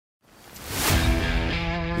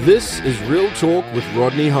This is Real Talk with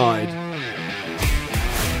Rodney Hyde.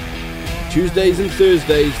 Tuesdays and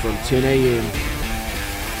Thursdays from 10 a.m.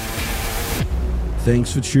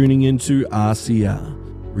 Thanks for tuning into RCR,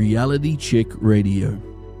 Reality Check Radio.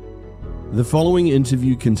 The following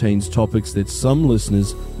interview contains topics that some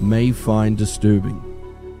listeners may find disturbing.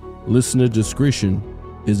 Listener discretion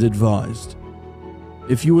is advised.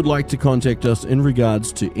 If you would like to contact us in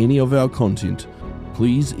regards to any of our content,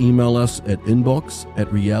 please email us at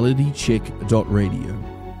inbox@realitycheck.radio.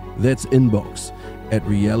 That's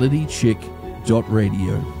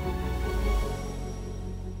inbox@realitycheck.radio.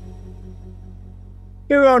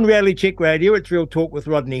 Here on Reality Check Radio, it's Real Talk with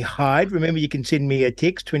Rodney Hyde. Remember, you can send me a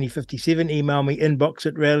text, 2057, email me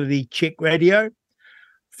inbox@realitycheckradio.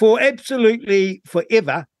 For absolutely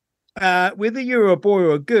forever, whether you're a boy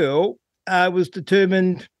or a girl was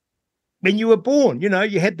determined when you were born. You know,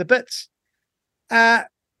 you had the bits. A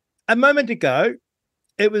moment ago,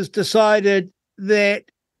 it was decided that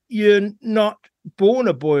you're not born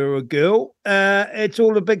a boy or a girl. It's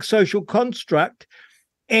all a big social construct,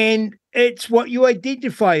 and it's what you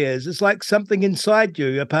identify as. It's like something inside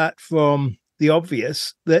you, apart from the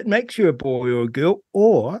obvious, that makes you a boy or a girl,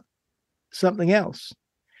 or something else.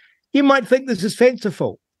 You might think this is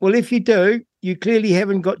fanciful. Well, if you do, you clearly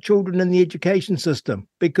haven't got children in the education system,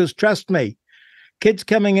 because trust me, kids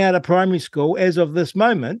coming out of primary school as of this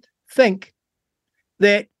moment think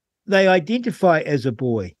that they identify as a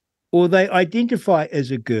boy, or they identify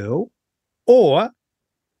as a girl, or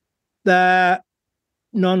they're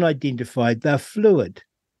non-identified, they're fluid.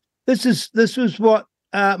 This was what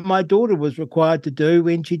my daughter was required to do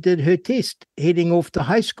when she did her test heading off to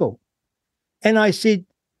high school. And I said,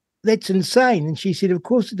 that's insane. And she said, of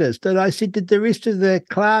course it is. And I said, did the rest of the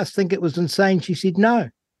class think it was insane? She said,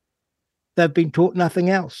 no. They've been taught nothing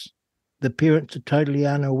else. The parents are totally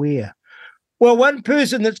unaware. Well, one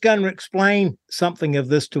person that's going to explain something of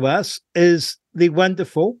this to us is the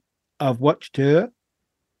wonderful, I've watched her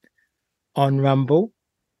on Rumble,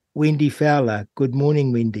 Wendy Fowler. Good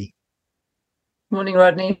morning, Wendy. Morning,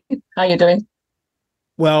 Rodney. How are you doing?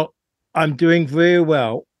 Well, I'm doing very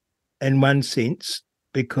well in one sense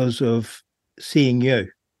because of seeing you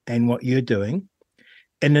and what you're doing.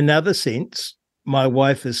 In another sense, my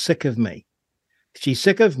wife is sick of me. She's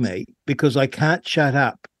sick of me because I can't shut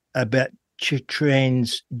up about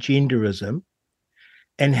transgenderism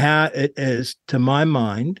and how it is, to my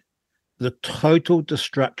mind, the total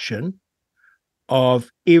destruction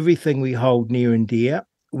of everything we hold near and dear: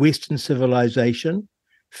 Western civilization,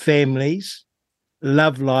 families,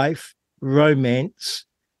 love life, romance,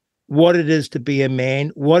 what it is to be a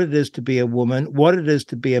man, what it is to be a woman, what it is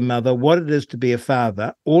to be a mother, what it is to be a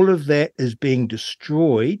father. All of that is being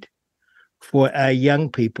destroyed for our young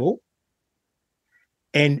people.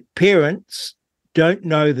 And parents don't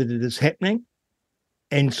know that it is happening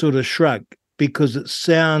and sort of shrug because it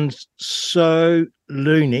sounds so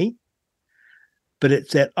loony. But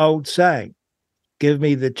it's that old saying, give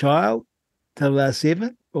me the child till they're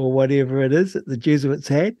 7 or whatever it is that the Jesuits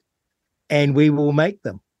had, and we will make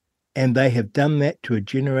them. And they have done that to a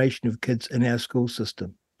generation of kids in our school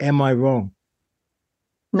system. Am I wrong?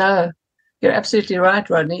 No, you're absolutely right,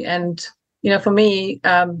 Rodney. And, you know, for me,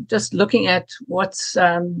 just looking at what's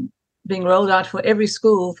being rolled out for every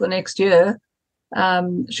school for next year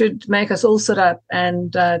should make us all sit up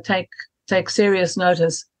and take serious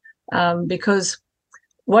notice, because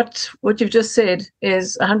what you've just said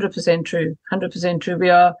is 100% true, 100% true. We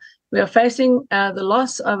are facing the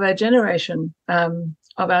loss of a generation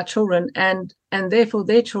of our children and therefore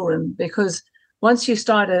their children, because once you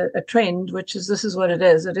start a trend, this is what it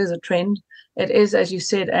is a trend. It is, as you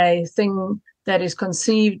said, a thing that is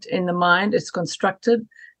conceived in the mind, it's constructed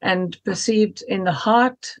and perceived in the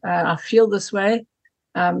heart. I feel this way.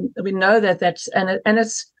 We know that's, and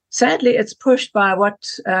it's sadly, it's pushed by what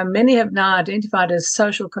many have now identified as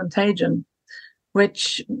social contagion,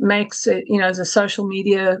 which makes it, the social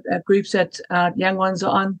media groups that young ones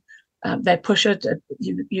are on, they push it.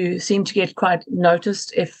 You seem to get quite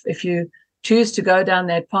noticed if you choose to go down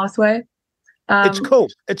that pathway. It's cool.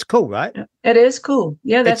 It's cool, right? It is cool.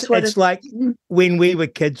 Yeah, that's what it's like. When we were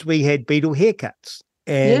kids, we had Beatle haircuts,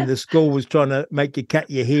 and the school was trying to make you cut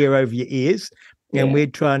your hair over your ears, and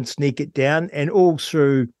we'd try and sneak it down. And all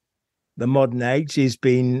through the modern age, there's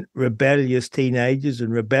been rebellious teenagers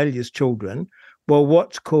and rebellious children. Well,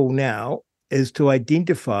 what's cool now is to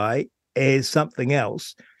identify as something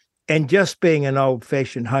else, and just being an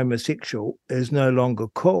old-fashioned homosexual is no longer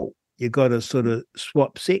cool. You got to sort of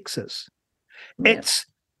swap sexes.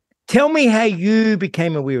 Tell me how you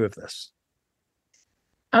became aware of this.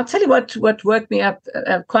 I'll tell you what worked me up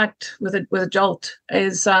quite with a jolt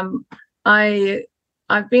is I've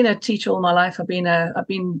been a teacher all my life. I've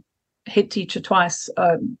been head teacher twice,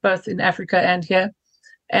 both in Africa and here,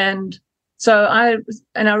 and so I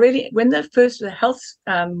really, when the health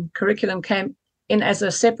curriculum came in as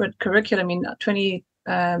a separate curriculum in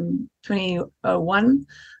 2001, I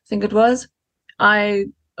think it was, I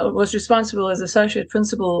was responsible as associate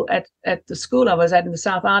principal at the school I was at in the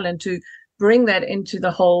South Island to bring that into the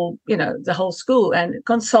whole school and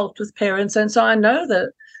consult with parents. And so I know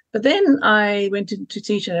that, but then I went to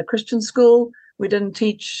teach in a Christian school. We didn't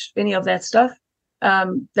teach any of that stuff.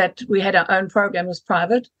 That we had our own program, was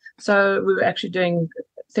private. So we were actually doing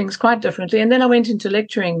things quite differently. And then I went into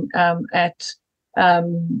lecturing at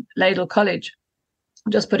Ladle College.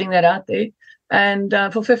 I'm just putting that out there. And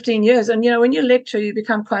for 15 years. And, when you lecture, you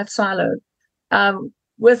become quite siloed.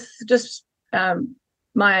 With just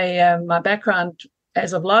my background,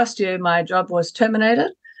 as of last year, my job was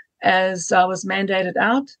terminated as I was mandated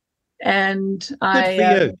out. And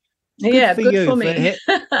Good for me.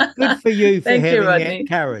 Good for you for Thank having you, Rodney. that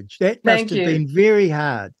courage. That must have been very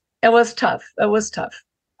hard. It was tough.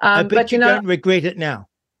 I bet you don't regret it now.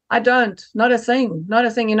 I don't. Not a thing.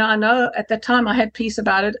 I know at that time I had peace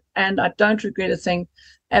about it, and I don't regret a thing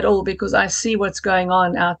at all, because I see what's going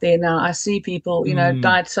on out there now. I see people,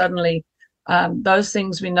 died suddenly. Those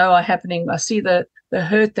things we know are happening. I see the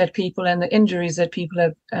hurt that people and the injuries that people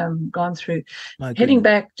have gone through. Heading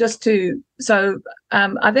back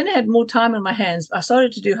I then had more time on my hands. I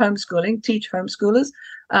started to do homeschooling, teach homeschoolers.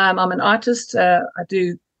 I'm an artist. I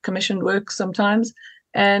do commissioned work sometimes,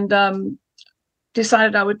 and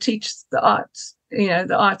decided I would teach the arts,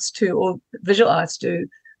 or visual arts to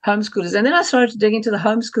homeschoolers. And then I started to dig into the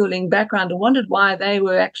homeschooling background and wondered why they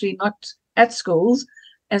were actually not at schools,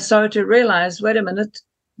 and started to realize, wait a minute,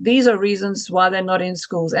 these are reasons why they're not in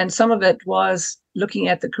schools. And some of it was looking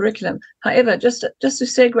at the curriculum. However, just to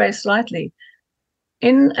segue slightly,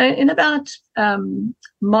 in about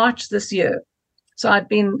March this year, so I'd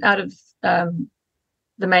been out of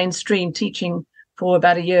the mainstream teaching for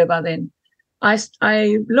about a year by then, I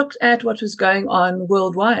looked at what was going on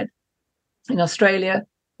worldwide, in Australia,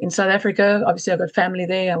 in South Africa. Obviously, I've got family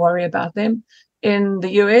there. I worry about them. In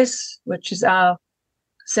the US, which is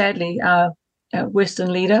sadly our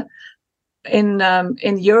Western leader, in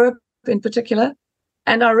Europe in particular.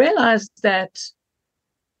 And I realized that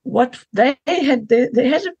what they had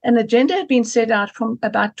an agenda had been set out from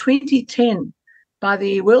about 2010 by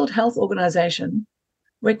the World Health Organization,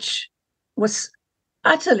 which was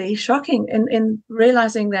utterly shocking in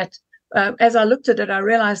realizing that, as I looked at it, I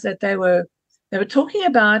realized that they were talking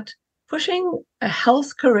about pushing a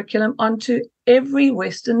health curriculum onto every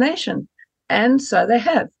Western nation. And so they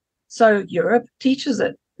have. So Europe teaches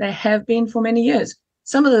it. They have been for many years.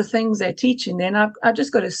 Some of the things they're teaching then, I've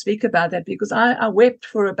just got to speak about that, because I wept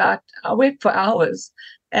for hours.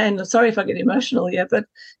 And sorry if I get emotional here, but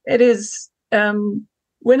it is,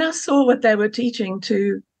 when I saw what they were teaching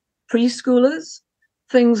to preschoolers,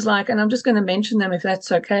 things like, and I'm just going to mention them if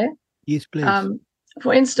that's okay. Yes, please.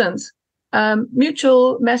 For instance,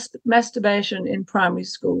 mutual masturbation in primary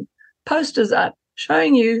school. Posters up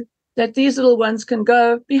showing you that these little ones can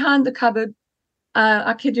go behind the cupboard.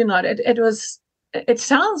 I kid you not. It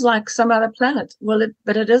sounds like some other planet.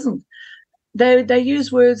 But it isn't. They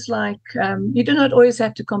use words like, you do not always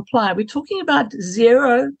have to comply. We're talking about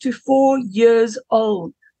 0 to 4 years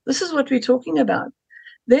old. This is what we're talking about.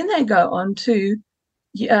 Then they go on to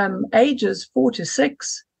ages 4 to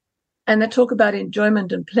 6, and they talk about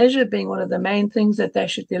enjoyment and pleasure being one of the main things that they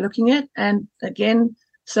should be looking at, and again,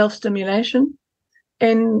 self-stimulation.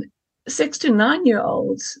 In 6 to 9 year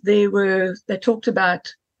olds, they talked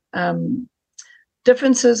about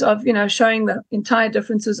differences of, showing the entire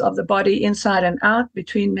differences of the body inside and out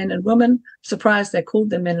between men and women. Surprised they called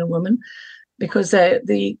them men and women, because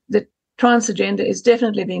the trans agenda is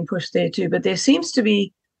definitely being pushed there too. But it seems to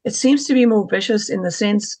be more vicious, in the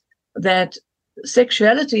sense that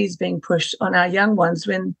sexuality is being pushed on our young ones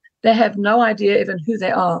when they have no idea even who they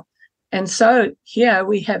are. And so here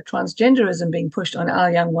we have transgenderism being pushed on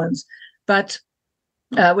our young ones, but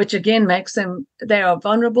which again makes them, they are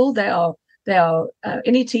vulnerable. They are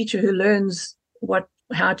any teacher who learns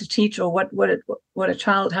how to teach, or how a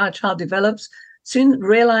child develops, soon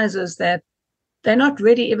realizes that they're not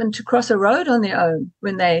ready even to cross a road on their own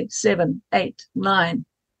when they're 7, 8, 9.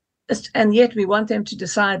 And yet we want them to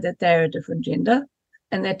decide that they're a different gender,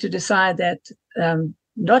 and that to decide that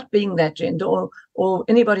not being that gender, or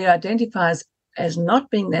anybody who identifies as not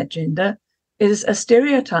being that gender, is a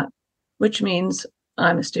stereotype, which means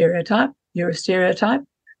I'm a stereotype, you're a stereotype,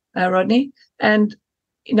 Rodney. And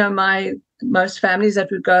most families that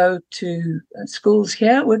would go to schools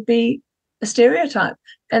here would be a stereotype.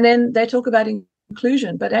 And then they talk about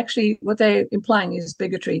inclusion, but actually what they're implying is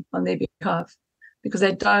bigotry on their behalf, because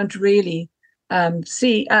they don't really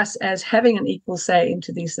see us as having an equal say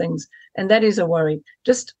into these things. And that is a worry.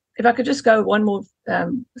 Just if I could just go one more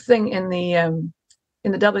thing in the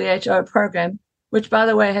WHO program, which, by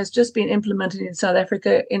the way, has just been implemented in South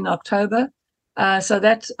Africa in October. So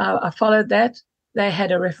that I followed that. They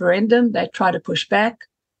had a referendum. They tried to push back.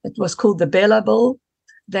 It was called the Bella Bill.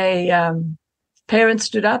 Parents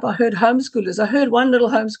stood up. I heard homeschoolers. I heard one little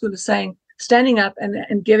homeschooler standing up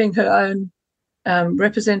and giving her own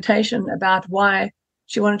representation about why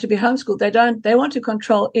she wanted to be homeschooled. They want to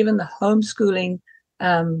control even the homeschooling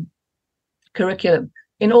curriculum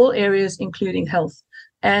in all areas, including health.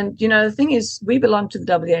 And, the thing is, we belong to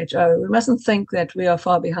the WHO. We mustn't think that we are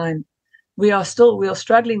far behind. We are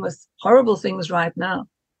struggling with horrible things right now.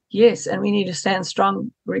 Yes, and we need to stand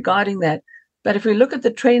strong regarding that. But if we look at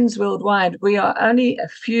the trends worldwide, we are only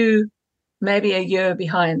maybe a year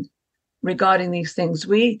behind regarding these things.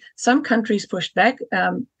 Some countries pushed back,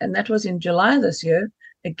 and that was in July this year,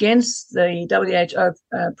 against the WHO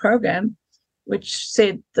program, which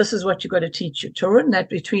said this is what you've got to teach your children, that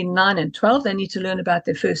between 9 and 12, they need to learn about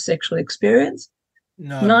their first sexual experience.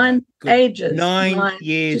 Nine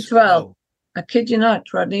years to 12. Old. I kid you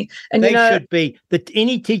not, Rodney. And should be,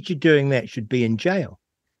 any teacher doing that should be in jail.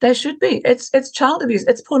 They should be. It's child abuse.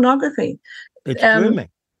 It's pornography. It's grooming.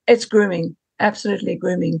 It's grooming. Absolutely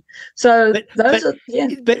grooming. So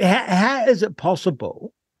But how is it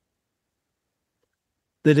possible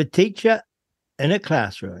that a teacher in a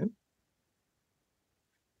classroom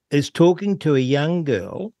is talking to a young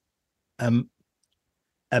girl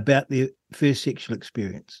about their first sexual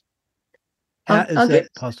experience? How is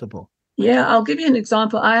that possible? Yeah, I'll give you an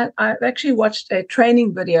example. I actually watched a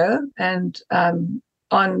training video and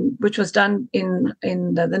which was done in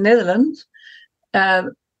the Netherlands.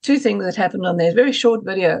 Two things that happened on there. Very short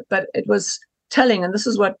video, but it was telling, and this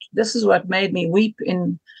is what made me weep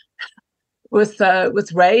with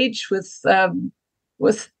rage,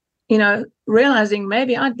 with realizing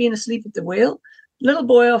maybe I'd been asleep at the wheel. Little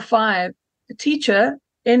boy of 5, a teacher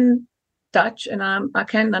in Dutch, and I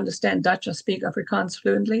can understand Dutch. I speak Afrikaans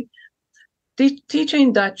fluently. Teacher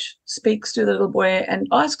in Dutch speaks to the little boy and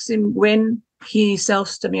asks him when he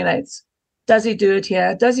self-stimulates. Does he do it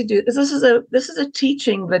here? Does he do it? This is a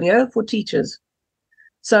teaching video for teachers.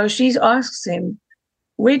 So she asks him,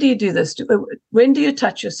 where do you do this? When do you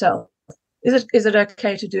touch yourself? Is it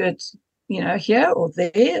okay to do it, here or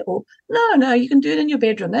there? Or no, you can do it in your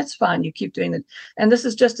bedroom. That's fine. You keep doing it. And this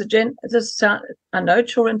is just I know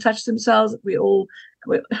children touch themselves. We've all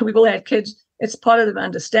had kids. It's part of them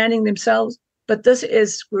understanding themselves. But this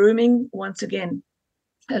is grooming once again.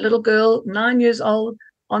 A little girl, 9 years old,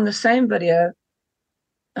 on the same video,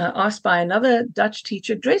 asked by another Dutch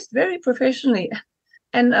teacher, dressed very professionally,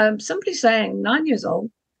 and simply saying, 9 years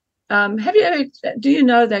old, do you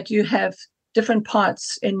know that you have different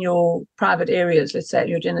parts in your private areas, let's say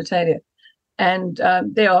your genitalia? And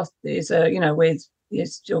there's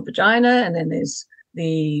your vagina, and then there's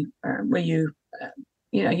the where you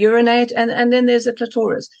urinate, and then there's a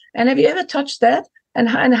clitoris. And have you ever touched that? And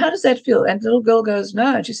how does that feel? And the little girl goes,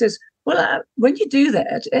 no. And she says, well, when you do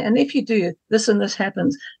that, and if you do, this and this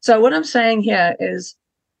happens. So what I'm saying here is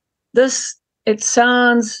it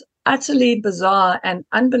sounds utterly bizarre and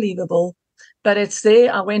unbelievable, but it's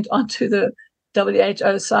there. I went onto the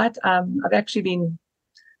WHO site. I've actually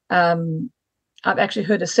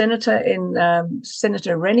heard a senator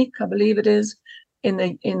Senator Rennick, I believe it is,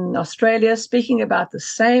 in Australia, speaking about the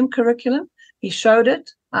same curriculum. He showed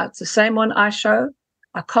it. It's the same one I show.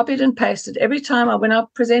 I copied and pasted. Every time when I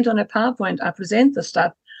present on a PowerPoint, I present the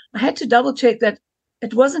stuff. I had to double check that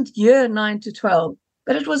it wasn't year 9 to 12,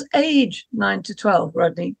 but it was age 9 to 12,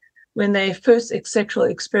 Rodney, when their first sexual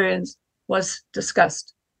experience was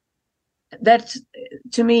discussed. That,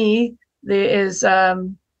 to me, there is...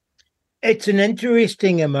 it's an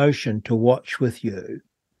interesting emotion to watch with you.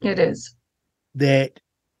 It is. That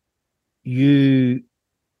you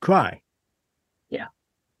cry. Yeah.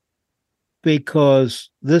 Because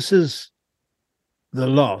this is the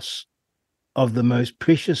loss of the most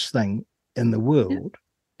precious thing in the world.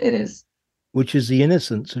 Yeah, it is. Which is the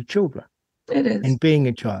innocence of children. It is. And being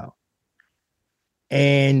a child.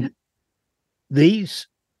 And this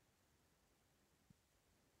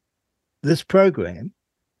program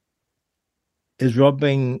is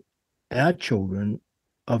robbing our children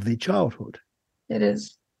of their childhood. It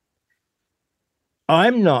is. I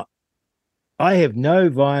have no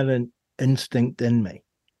violent instinct in me.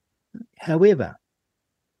 However,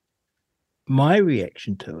 my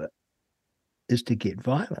reaction to it is to get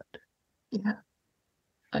violent. Yeah,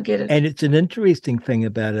 I get it. And it's an interesting thing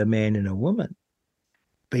about a man and a woman,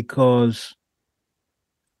 because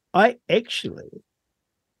I actually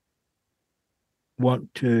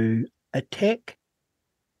want to attack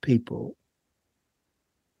people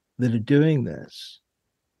that are doing this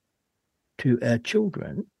to our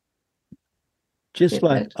children, just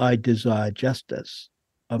like I desire justice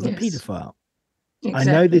of a pedophile.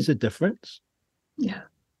 Exactly. I know there's a difference. Yeah.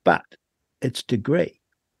 But it's degree.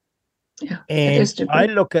 Yeah. And it is degree. I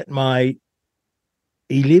look at my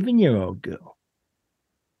 11-year-old girl.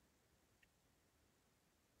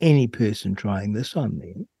 Any person trying this on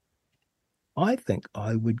them, I think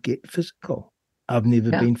I would get physical. I've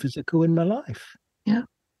never been physical in my life. Yeah,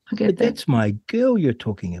 I get but that. That's my girl you're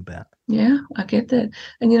talking about. Yeah, I get that.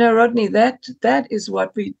 And, Rodney, that is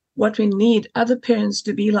what we need other parents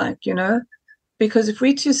to be like, because if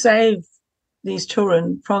we're to save these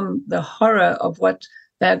children from the horror of what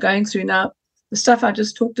they're going through now, the stuff I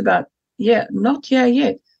just talked about, not here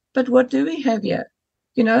yet. But what do we have here?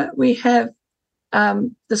 We have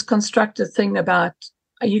this constructed thing about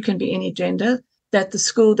you can be any gender, that the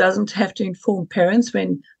school doesn't have to inform parents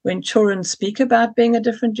when children speak about being a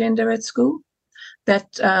different gender at school,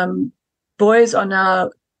 that boys are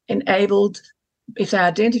now enabled, if they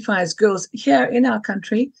identify as girls here in our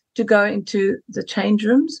country, to go into the change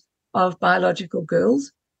rooms of biological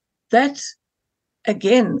girls. That,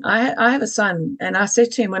 again, I have a son, and I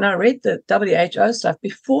said to him when I read the WHO stuff,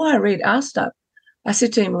 before I read our stuff, I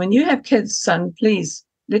said to him, when you have kids, son, please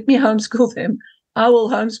let me homeschool them. I will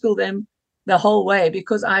homeschool them the whole way,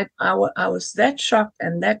 because I was that shocked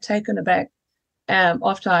and that taken aback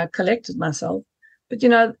after I collected myself. But,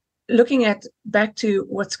 looking at back to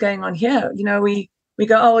what's going on here, we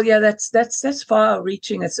go, oh, yeah, that's far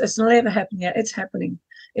reaching. It's not ever happening here. It's happening.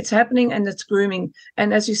 It's happening, and it's grooming.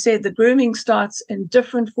 And as you said, the grooming starts in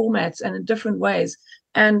different formats and in different ways.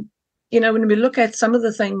 And, when we look at some of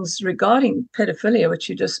the things regarding pedophilia, which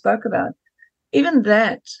you just spoke about, even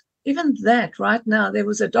that right now, there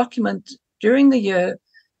was a document during the year,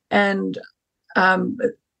 and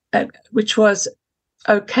which was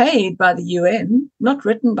okayed by the UN, not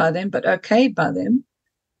written by them, but okayed by them,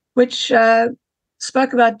 which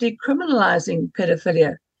spoke about decriminalizing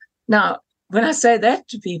pedophilia. Now, when I say that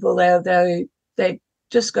to people, they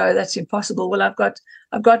just go, "That's impossible." Well, I've got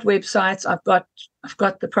websites, I've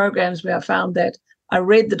got the programs where I found that. I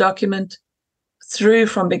read the document through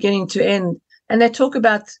from beginning to end, and they talk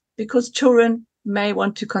about, because children may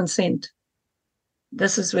want to consent.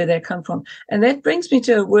 This is where they come from. And that brings me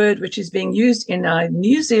to a word which is being used in our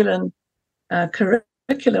New Zealand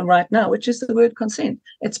curriculum right now, which is the word consent.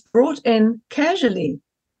 It's brought in casually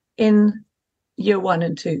in year 1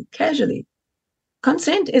 and 2, casually.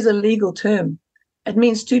 Consent is a legal term. It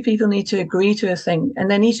means two people need to agree to a thing, and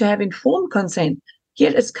they need to have informed consent.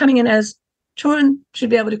 Yet it's coming in as children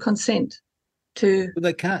should be able to consent to. Well,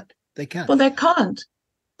 they can't. Well, they can't.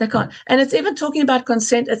 They can't. And it's even talking about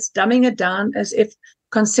consent. It's dumbing it down as if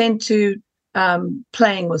consent to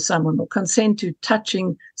playing with someone, or consent to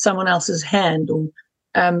touching someone else's hand, or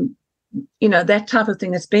that type of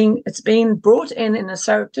thing. It's being brought in a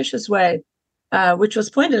surreptitious way, which was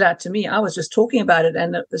pointed out to me. I was just talking about it,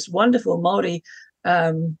 and this wonderful Maori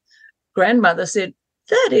grandmother said,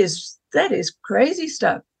 "That is crazy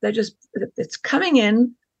stuff. It's coming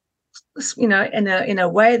in, in a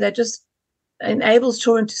way that just enables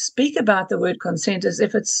children to speak about the word consent as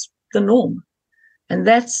if it's the norm." And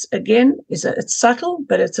that's, again, it's subtle,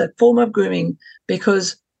 but it's a form of grooming,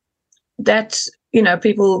 because that's,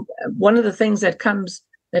 people, one of the things that comes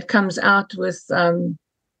out with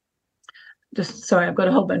sorry, I've got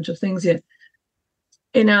a whole bunch of things here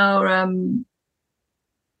in our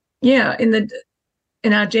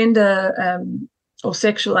in our gender or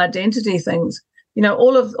sexual identity things.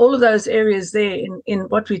 All of those areas there in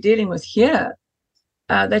what we're dealing with here,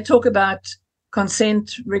 they talk about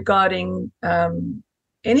consent regarding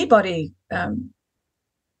anybody,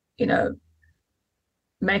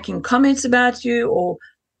 making comments about you or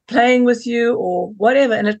playing with you or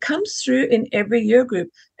whatever. And it comes through in every year group.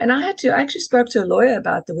 And I actually spoke to a lawyer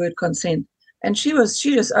about the word consent, and she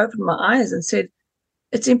just opened my eyes and said,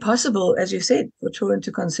 it's impossible, as you said, for children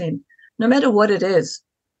to consent, no matter what it is.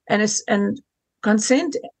 And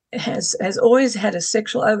consent has always had a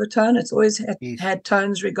sexual overtone. It's always had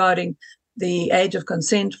tones regarding the age of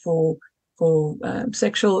consent for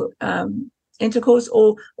sexual intercourse,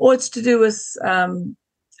 or it's to do with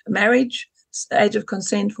marriage, age of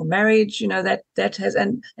consent for marriage. That has,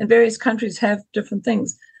 and various countries have different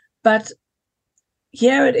things, but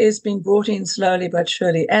here it is being brought in slowly but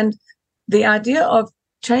surely. And the idea of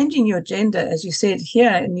changing your gender, as you said,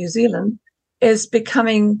 here in New Zealand, is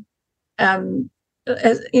becoming,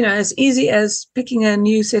 as easy as picking a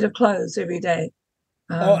new set of clothes every day.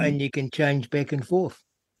 And you can change back and forth.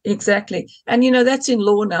 Exactly. And, that's in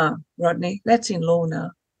law now, Rodney. That's in law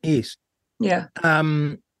now. Yes. Yeah.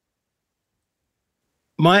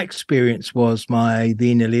 My experience was my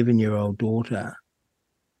then 11-year-old daughter.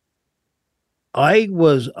 I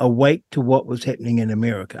was awake to what was happening in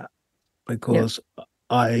America because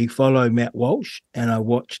I follow Matt Walsh and I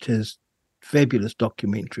watched his fabulous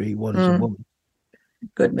documentary, What is a Woman?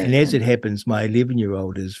 Good man. And as it happens, my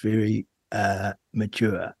 11-year-old is very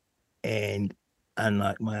mature and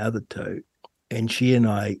unlike my other two. And she and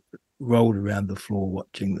I rolled around the floor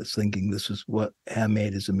watching this, thinking this is how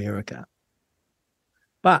mad is America.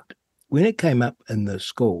 But when it came up in the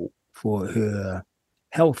school for her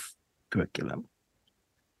health curriculum,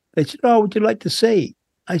 they said, "Oh, would you like to see?"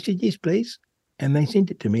 I said, "Yes, please." And they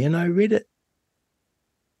sent it to me and I read it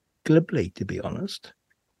glibly, to be honest.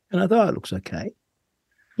 And I thought, it looks okay.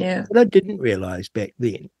 Yeah. What I didn't realize back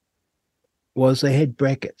then was they had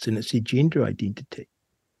brackets and it said gender identity.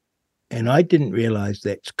 And I didn't realize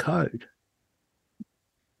that's code.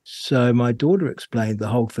 So my daughter explained the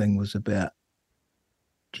whole thing was about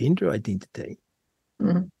gender identity.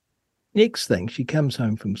 Mm. Next thing, she comes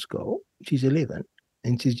home from school. She's 11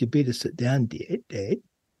 and says, "You better sit down, Dad."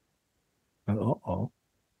 I go, "Uh-oh."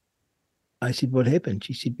 I said, "What happened?"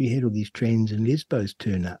 She said, "We had all these trans and lesbos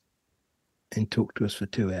turn up and talk to us for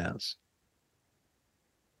 2 hours.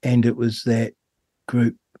 And it was that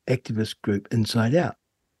group, activist group, Inside Out."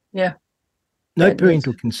 Yeah. No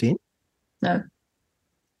parental consent. No.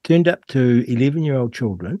 Turned up to 11-year-old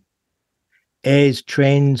children as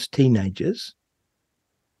trans teenagers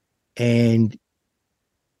and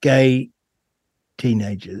gay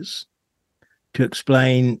teenagers to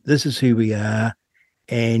explain this is who we are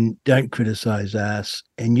and don't criticize us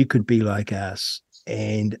and you could be like us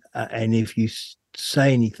and if you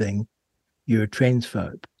say anything, you're a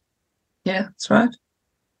transphobe. Yeah, that's right.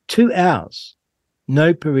 2 hours,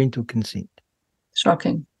 no parental consent.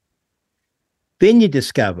 Shocking. Then you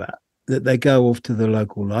discover that they go off to the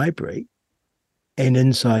local library and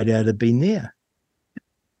Inside Out have been there.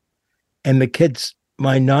 And the kids,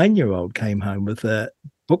 my 9-year-old came home with a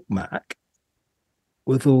bookmark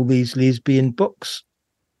with all these lesbian books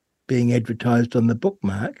being advertised on the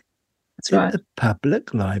bookmark That's right. The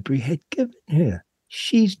public library had given her.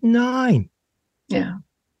 She's 9. Yeah.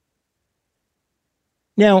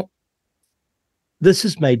 Now, this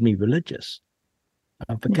has made me religious.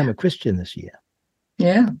 I've become a Christian this year.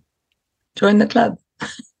 Yeah. Join the club.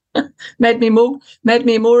 made me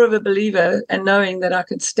more of a believer, and knowing that I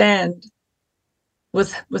could stand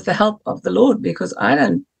with the help of the Lord, because I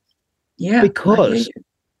don't. Yeah. Because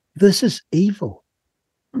this is evil.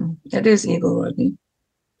 It is evil, Rodney.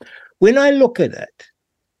 When I look at it,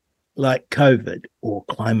 like COVID or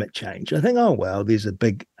climate change, I think, oh, well, there's a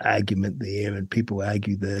big argument there and people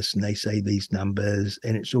argue this and they say these numbers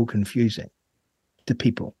and it's all confusing to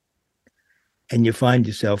people. And you find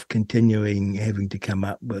yourself continuing having to come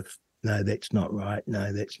up with, no, that's not right.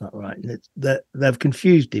 No, that's not right. And they've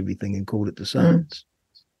confused everything and called it the science.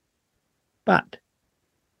 But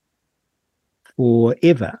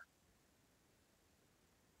forever,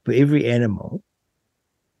 for every animal,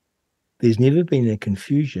 there's never been a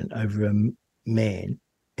confusion over a man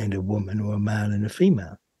and a woman or a male and a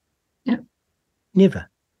female. Yeah. Never.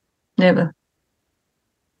 Never.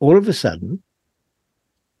 All of a sudden,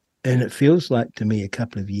 and it feels like to me a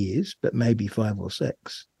couple of years, but maybe 5 or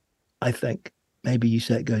 6, I think. Maybe you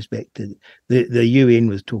say it goes back to the UN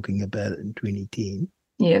was talking about it in 2010.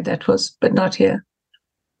 Yeah, that was, but not here.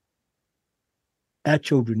 Our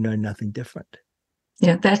children know nothing different.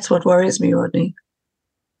 Yeah, that's what worries me, Rodney.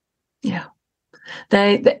 Yeah.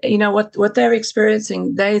 They you know, what they're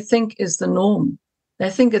experiencing, they think is the norm. They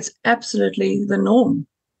think it's absolutely the norm.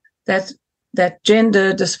 That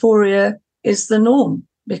gender dysphoria is the norm,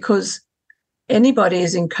 because anybody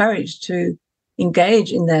is encouraged to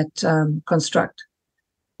engage in that construct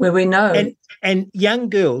where we know. And young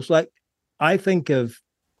girls, like I think of,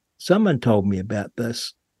 someone told me about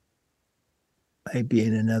this, maybe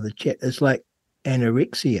in another chat. It's like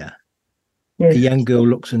anorexia. Yes. A young girl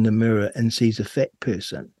looks in the mirror and sees a fat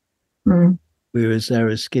person, whereas they're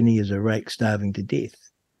as skinny as a rake starving to death.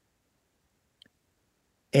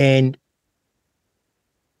 And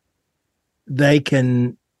they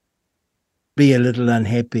can be a little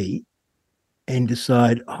unhappy and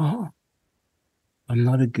decide, oh, I'm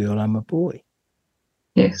not a girl, I'm a boy.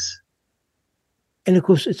 Yes. And of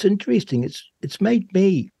course, it's interesting. It's made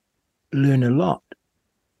me learn a lot.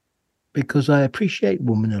 because I appreciate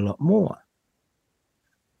women a lot more.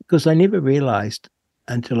 Because I never realized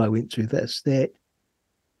until I went through this that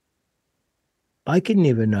I can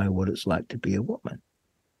never know what it's like to be a woman.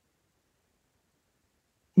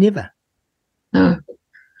 Never. No.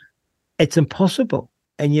 It's impossible.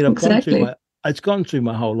 And yet Exactly. it's gone through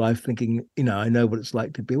my whole life thinking, I know what it's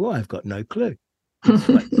like to be, well, I've got no clue.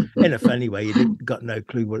 In a funny way, you've got no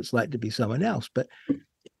clue what it's like to be someone else. But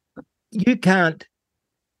you can't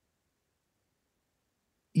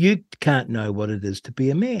know what it is to be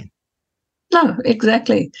a man. No,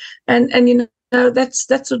 exactly. And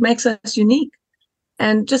that's what makes us unique.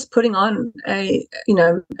 And just putting on a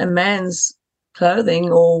man's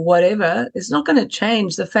clothing or whatever is not going to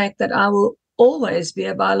change the fact that I will always be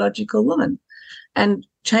a biological woman. And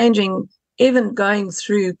changing, even going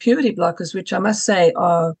through puberty blockers, which I must say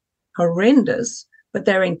are horrendous, but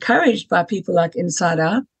they're encouraged by people like Inside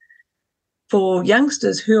Out, for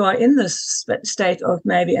youngsters who are in this state of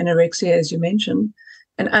maybe anorexia, as you mentioned,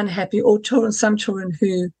 and unhappy, or some children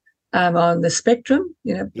who are on the spectrum,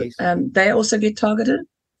 Yes. They also get targeted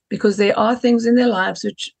because there are things in their lives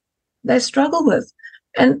which they struggle with.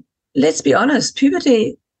 And let's be honest,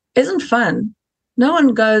 puberty isn't fun. No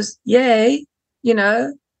one goes, yay,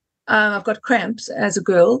 I've got cramps as a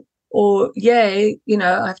girl, or yay,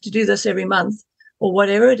 I have to do this every month, or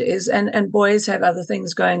whatever it is. And boys have other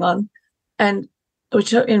things going on, and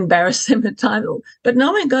which embarrass them at times. But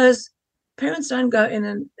no one goes, parents don't go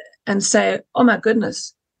in and say, oh my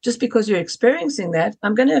goodness, just because you're experiencing that,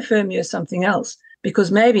 I'm going to affirm you as something else, because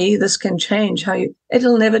maybe this can change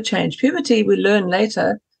it'll never change. Puberty, we learn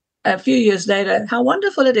later, a few years later, how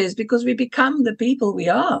wonderful it is, because we become the people we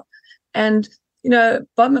are. And,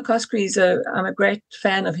 Bob McCoskey's I'm a great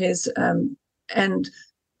fan of his, and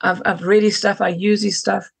I've read his stuff, I use his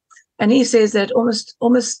stuff. And he says that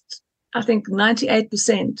almost, I think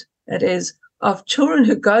 98% it is, of children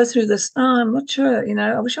who go through this, I'm not sure,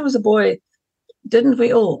 I wish I was a boy. Didn't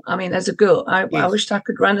we all? I mean, as a girl, I wished I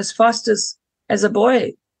could run as fast as a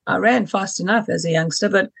boy. I ran fast enough as a youngster,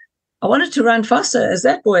 but I wanted to run faster as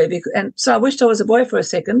that boy. And so I wished I was a boy for a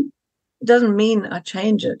second. It doesn't mean I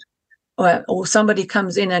change it. Or somebody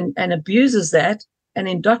comes in and abuses that and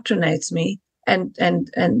indoctrinates me and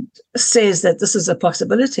says that this is a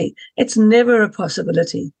possibility. It's never a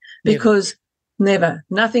possibility, because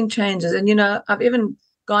nothing changes. And, I've even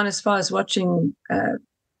gone as far as watching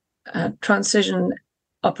transition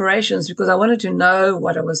operations, because I wanted to know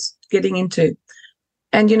what I was getting into.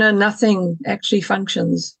 And, nothing actually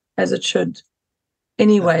functions as it should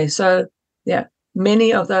anyway. So, yeah,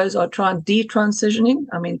 many of those are detransitioning.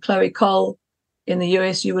 I mean, Chloe Cole in the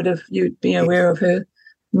US, you'd be aware of her.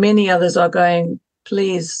 Many others are going,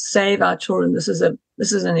 please save our children. This is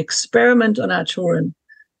an experiment on our children.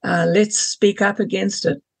 Let's speak up against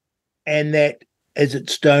it. And that is at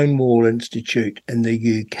Stonewall Institute in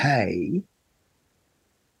the UK,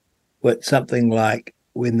 with something like,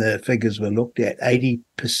 when the figures were looked at,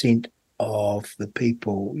 80% of the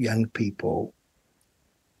young people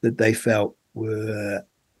that they felt were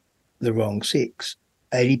the wrong sex,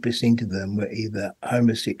 80% of them were either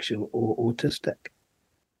homosexual or autistic.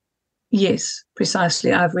 Yes,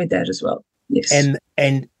 precisely. I've read that as well. Yes.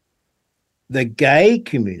 And the gay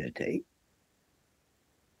community,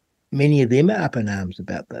 many of them are up in arms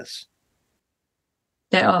about this.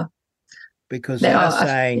 They are. Because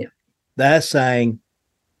they're saying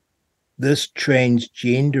this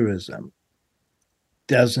transgenderism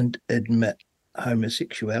doesn't admit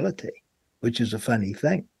homosexuality, which is a funny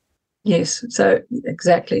thing. Yes, so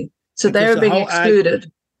exactly. So they're being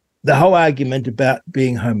excluded. The whole argument about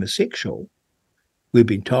being homosexual, we've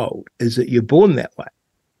been told, is that you're born that way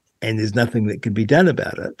and there's nothing that can be done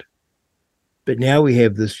about it. But now we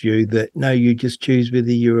have this view that, no, you just choose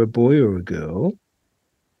whether you're a boy or a girl.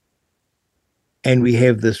 And we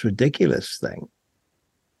have this ridiculous thing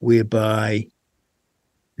whereby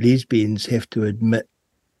lesbians have to admit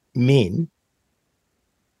men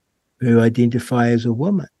who identify as a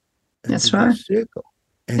woman. That's right. Circle.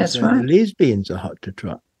 And that's so right. The lesbians are hot to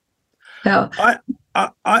trot. Yeah.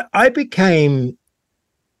 I became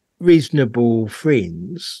reasonable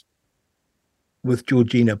friends with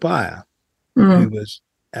Georgina Bayer, who was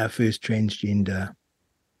our first transgender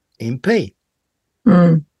MP.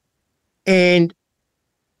 And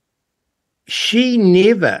she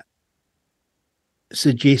never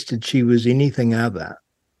suggested she was anything other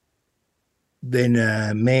than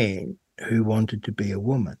a man who wanted to be a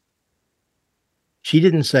woman. She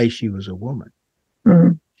didn't say she was a woman.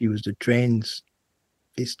 She was a transvestite.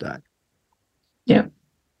 Yeah.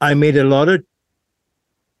 I met a lot,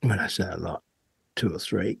 when I say a lot, 2 or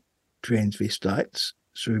 3 transvestites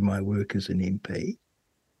through my work as an MP,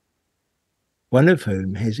 one of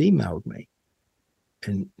whom has emailed me,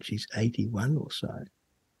 and she's 81 or so,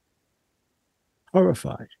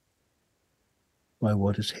 horrified by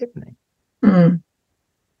what is happening. Mm.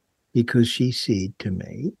 Because she said to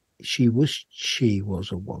me, she wished she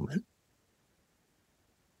was a woman,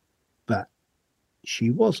 but she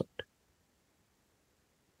wasn't.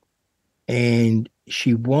 And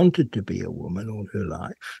she wanted to be a woman all her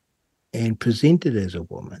life and presented as a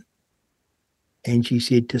woman. And she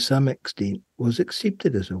said to some extent was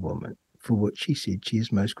accepted as a woman, for which she said she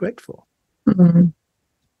is most grateful. Mm-hmm.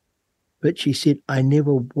 But she said, I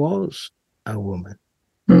never was a woman.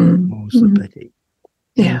 Mm-hmm. More's the pity.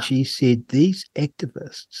 Yeah. And she said these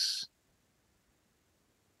activists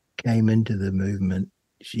came into the movement,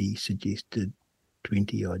 she suggested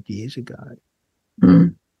 20 odd years ago.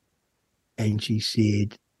 Mm. And she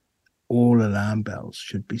said all alarm bells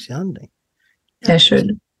should be sounding. They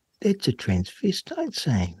should. That's a transvestite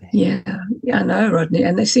saying that. Yeah, I know, Rodney.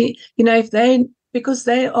 And they see, because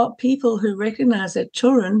they are people who recognize that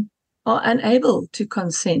children are unable to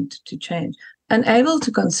consent to change, unable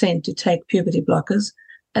to consent to take puberty blockers,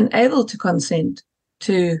 unable to consent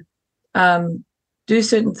to do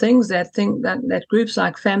certain things that groups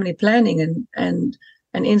like Family Planning and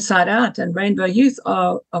Inside Out and Rainbow Youth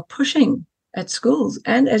are pushing at schools.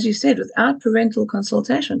 And as you said, without parental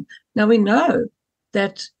consultation. Now we know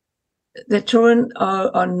that children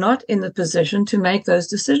are not in the position to make those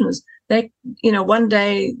decisions. They, one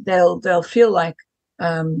day they'll feel like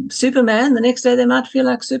Superman, the next day they might feel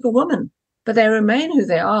like Superwoman, but they remain who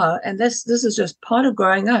they are. And this is just part of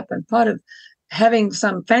growing up and part of having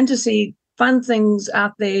some fantasy fun things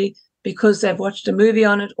out there because they've watched a movie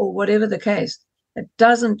on it or whatever the case. It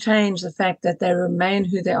doesn't change the fact that they remain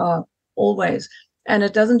who they are always. And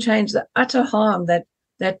it doesn't change the utter harm that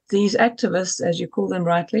these activists, as you call them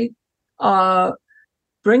rightly, are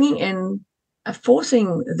bringing in,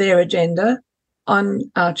 forcing their agenda on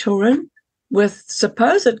our children with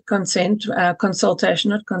supposed consent,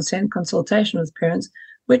 consultation with parents,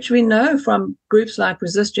 which we know from groups like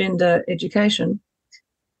Resist Gender Education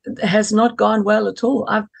has not gone well at all.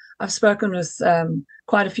 I've spoken with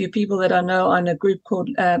quite a few people that I know on a group called,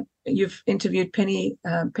 you've interviewed Penny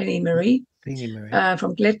Marie.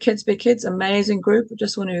 From Let Kids Be Kids, amazing group. I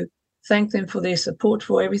just want to thank them for their support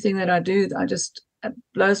for everything that I do. It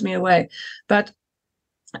blows me away. But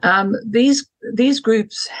these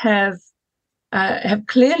groups have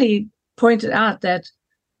clearly pointed out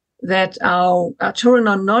that our children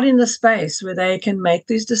are not in the space where they can make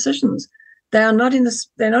these decisions. They're not in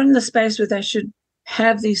the space where they should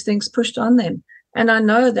have these things pushed on them. And I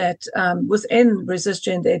know that within Resist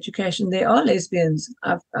Gender Education there are lesbians.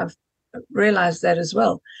 I've realized that as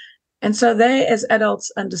well. And so they, as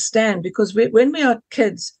adults, understand, because when we are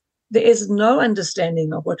kids, there is no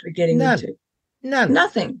understanding of what we're getting into.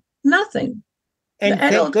 Nothing. And the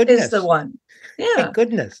adult is the one. Yeah. Thank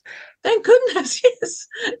goodness. Thank goodness,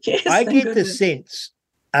 yes. I get the sense,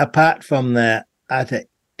 apart from the utter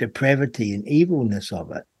depravity and evilness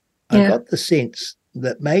of it, I got the sense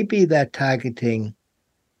that maybe they're targeting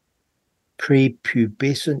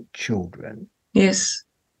prepubescent children. Yes.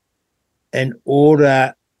 In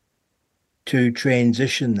order to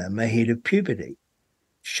transition them ahead of puberty,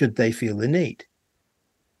 should they feel the need.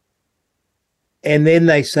 And then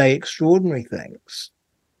they say extraordinary things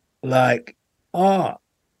like,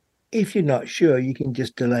 if you're not sure, you can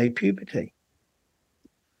just delay puberty.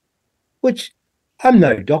 Which, I'm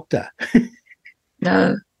no doctor.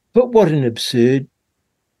 No. But what an absurd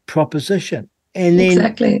proposition. And then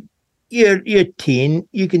exactly. You're 10,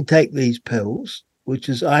 you can take these pills, which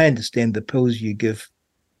is, I understand, the pills you give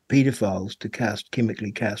pedophiles to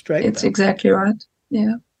chemically castrate It's them. exactly right.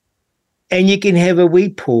 Yeah. And you can have a wee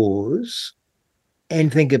pause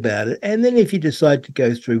and think about it. And then if you decide to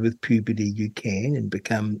go through with puberty, you can and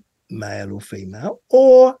become male or female.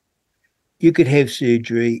 Or you could have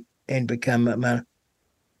surgery and become a male.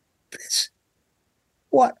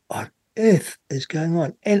 What on earth is going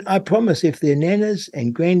on? And I promise, if there are nanas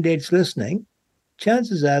and granddads listening,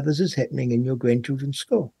 chances are this is happening in your grandchildren's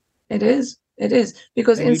school. It is.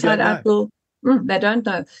 Because and Inside Out they don't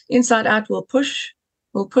know. Inside Out will push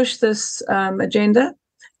this agenda.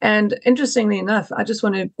 And interestingly enough, I just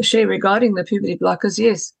want to share regarding the puberty blockers.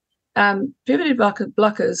 Yes, puberty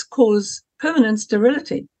blockers cause permanent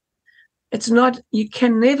sterility. It's not, you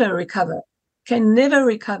can never recover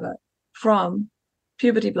from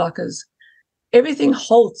puberty blockers. Everything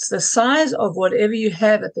halts. The size of whatever you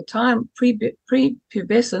have at the time,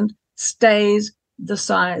 prepubescent, stays the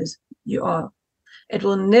size you are. It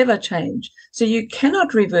will never change. So you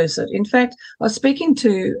cannot reverse it. In fact, I was speaking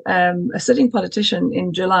to a sitting politician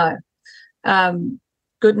in July,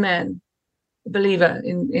 good man, believer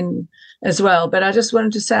in as well. But I just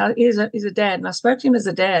wanted to say he's a dad, and I spoke to him as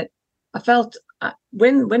a dad. I felt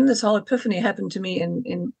when this whole epiphany happened to me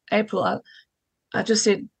in April, I just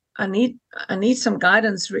said I need some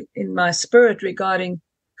guidance in my spirit regarding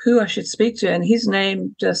who I should speak to, and his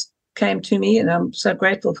name just came to me, and I'm so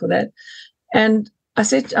grateful for that. And I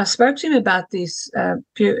spoke to him about these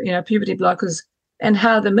puberty blockers and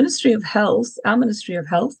how the Ministry of Health, our Ministry of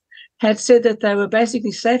Health, had said that they were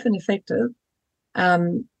basically safe and effective.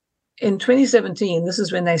 In 2017, this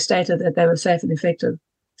is when they stated that they were safe and effective.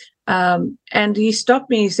 And he stopped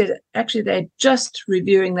me. He said, actually, they're just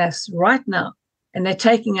reviewing this right now, and they're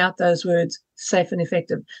taking out those words, safe and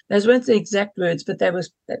effective. Those weren't the exact words, but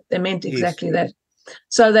they meant exactly that.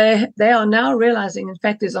 So they are now realizing, in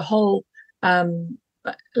fact, there's a whole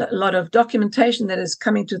lot of documentation that is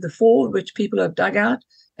coming to the fore, which people have dug out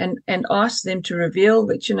and asked them to reveal,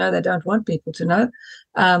 which, they don't want people to know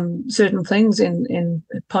certain things in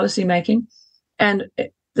policy making. And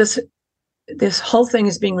this whole thing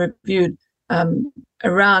is being reviewed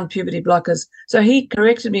around puberty blockers. So he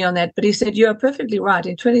corrected me on that, but he said, you are perfectly right.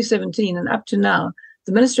 In 2017 and up to now,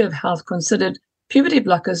 the Ministry of Health considered puberty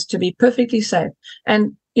blockers to be perfectly safe.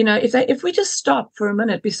 And, if we just stop for a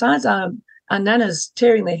minute, besides our nanas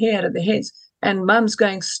tearing their hair out of their heads and mums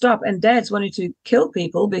going stop and dads wanting to kill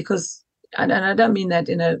people because, and I don't mean that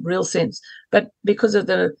in a real sense, but because of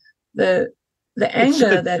the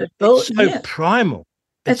anger that it built. It's so primal.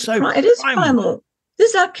 It is primal.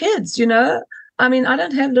 These are kids, I mean, I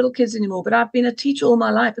don't have little kids anymore, but I've been a teacher all my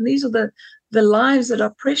life, and these are the lives that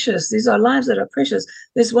are precious. These are lives that are precious.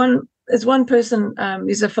 There's one person,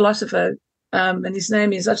 he's a philosopher, and his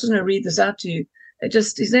name is, I just want to read this out to you.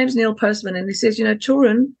 His name's Neil Postman, and he says,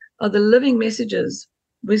 children are the living messages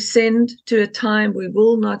we send to a time we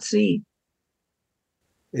will not see.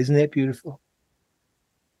 Isn't that beautiful?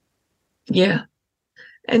 Yeah.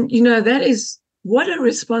 And, that is, what a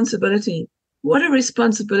responsibility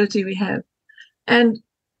we have. And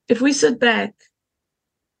if we sit back,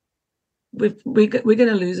 we're going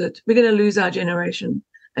to lose it. We're going to lose our generation.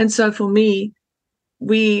 And so for me,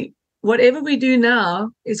 whatever we do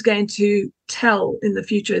now is going to tell in the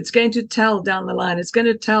future. It's going to tell down the line. It's going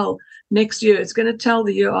to tell next year. It's going to tell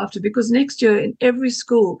the year after, because next year in every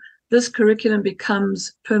school, this curriculum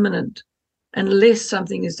becomes permanent unless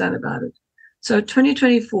something is done about it. So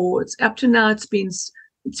 2024, it's up to now, it's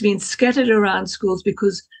been scattered around schools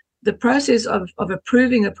because the process of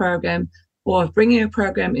approving a program or of bringing a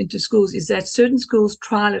program into schools is that certain schools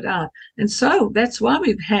trial it out. And so that's why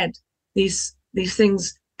we've had these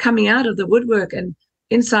things coming out of the woodwork and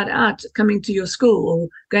inside out, coming to your school or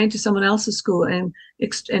going to someone else's school and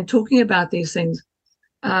talking about these things.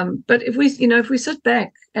 But if we sit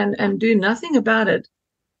back and do nothing about it,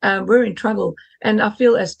 we're in trouble. And I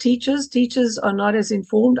feel as teachers are not as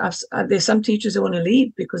informed. There's some teachers who want to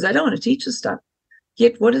leave because they don't want to teach us stuff.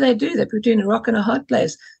 Yet what do? They put you in a rock and a hard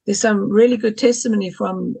place. There's some really good testimony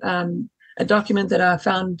from a document that I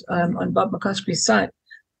found on Bob McCoskey's site.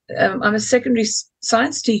 I'm a secondary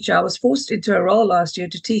science teacher. I was forced into a role last year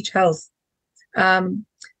to teach health. And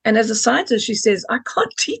as a scientist, she says, I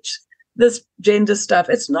can't teach this gender stuff.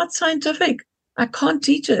 It's not scientific. I can't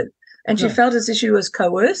teach it. And she felt as if she was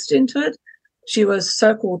coerced into it. She was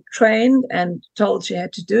so-called trained and told she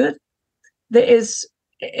had to do it.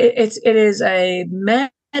 It is a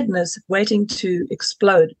madness waiting to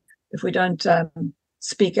explode if we don't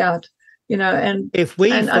speak out, And if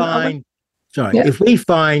we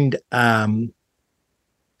find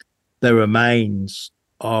the remains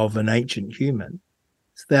of an ancient human,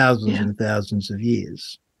 thousands and thousands of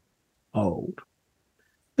years old,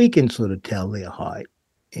 we can sort of tell their height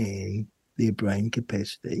and their brain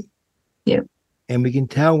capacity. Yeah. And we can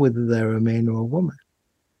tell whether they're a man or a woman.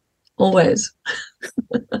 Always.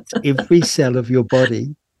 Every cell of your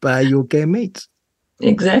body, bar your gametes.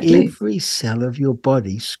 Exactly. Every cell of your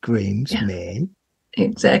body screams man.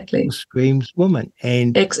 Exactly. Or screams woman.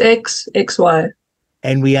 And XX, XY.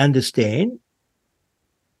 And we understand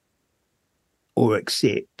or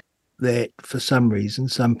accept that for some reason,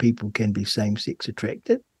 some people can be same-sex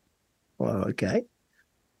attracted. Well, okay.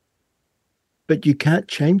 But you can't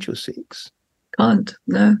change your sex. Can't,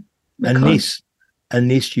 no. Unless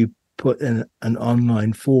you put in an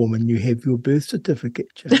online form and you have your birth certificate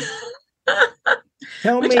changed.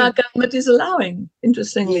 Which our government is allowing,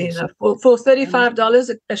 interestingly enough, for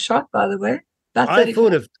 $35 a shot, by the way. I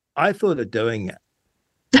thought of doing it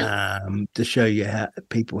to show you how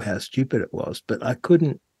stupid it was, but I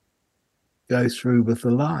couldn't go through with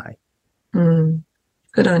the lie.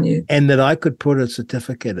 Good on you. And that I could put a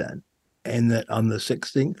certificate in, and that on the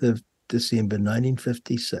 16th of December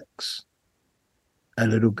 1956, a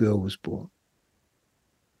little girl was born.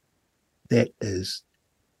 That is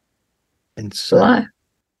insane. Lie.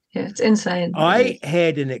 Yeah, it's insane. I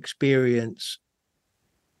had an experience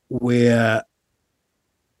where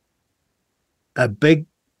a big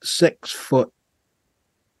 6'3",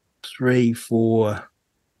 4",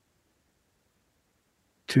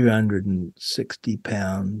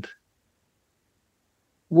 260-pound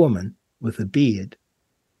woman with a beard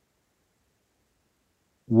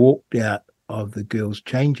walked out of the girls'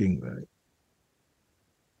 changing room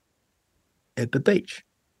at the beach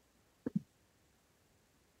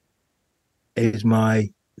as my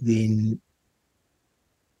then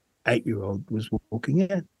 8-year-old was walking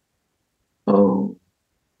in. Oh,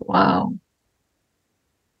 wow.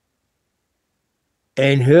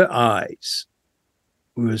 And her eyes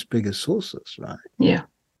were as big as saucers, right? Yeah.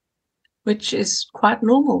 Which is quite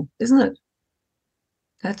normal, isn't it?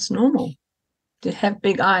 That's normal to have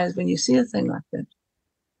big eyes when you see a thing like that.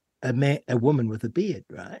 A woman with a beard,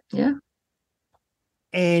 right? Yeah.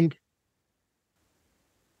 And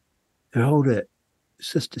her older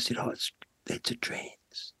sister said, "Oh, that's a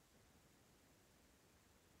trans."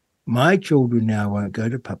 My children now won't go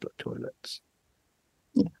to public toilets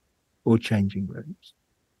or changing rooms.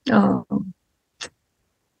 Oh.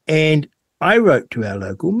 And I wrote to our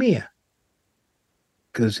local mayor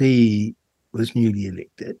because he was newly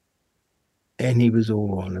elected and he was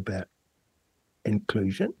all on about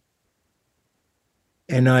inclusion.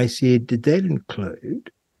 And I said, did that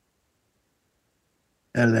include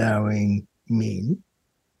allowing men,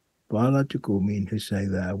 biological men who say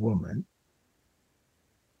they are women,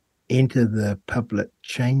 enter the public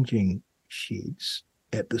changing sheds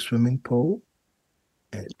at the swimming pool,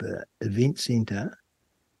 at the event centre,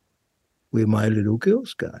 where my little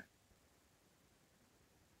girls go?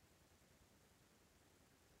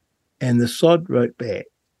 And the sod wrote back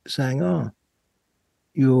saying, "Oh,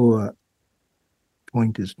 your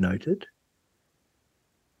point is noted."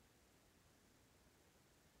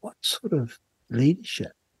 What sort of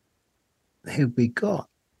leadership have we got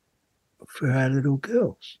for our little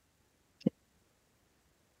girls?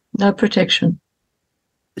 No protection.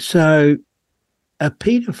 So a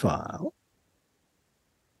paedophile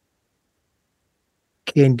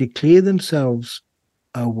can declare themselves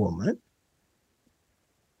a woman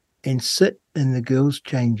and sit in the girls'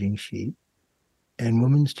 changing shed and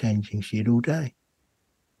women's changing shed all day.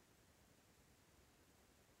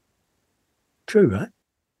 True, right?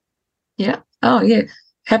 Yeah. Oh, yeah.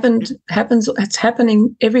 Happens. It's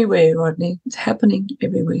happening everywhere, Rodney. It's happening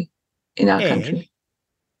everywhere in our country.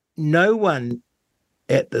 No one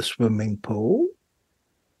at the swimming pool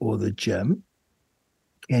or the gym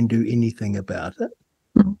can do anything about it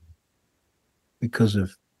because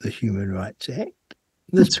of the Human Rights Act.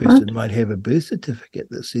 This person might have a birth certificate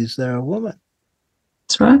that says they're a woman.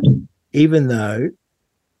 That's right. Even though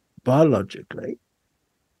biologically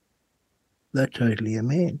they're totally a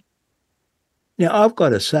man. Now, I've got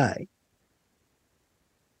to say,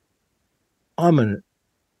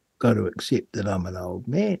 got to accept that I'm an old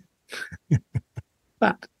man.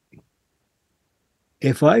 But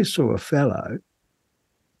if I saw a fellow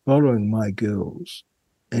following my girls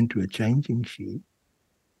into a changing shed,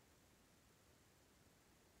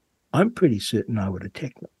 I'm pretty certain I would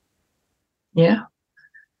attack them. Yeah.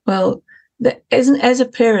 Well, as a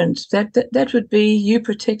parent, that would be you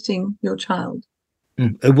protecting your child.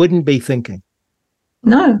 It wouldn't be thinking.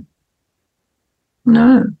 No.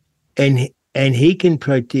 And he can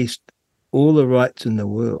protest all the rights in the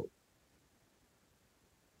world.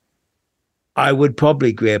 I would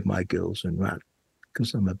probably grab my girls and run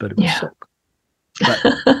because I'm a bit of a sook.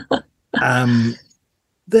 But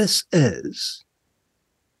this is,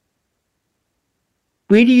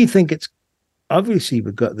 where do you think it's, obviously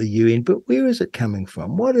we've got the UN, but where is it coming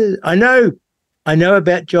from? I know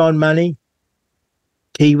about John Money,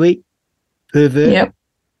 Kiwi, pervert,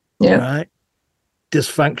 right?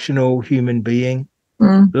 Dysfunctional human being,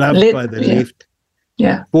 loved by the left,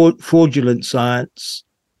 fraudulent science,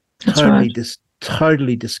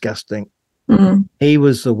 totally disgusting. He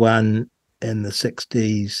was the one in the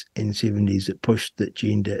 60s and 70s that pushed that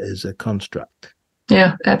gender is a construct.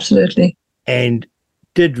 Yeah, absolutely. And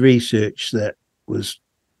did research that was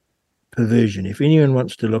perversion. If anyone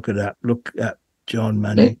wants to look it up, look up John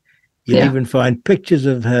Money. You'll even find pictures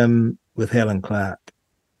of him with Helen Clark.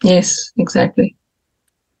 Yes, exactly.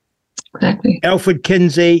 Alfred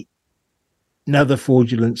Kinsey, another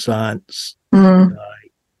fraudulent science,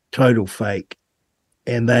 total fake.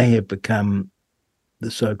 and they have become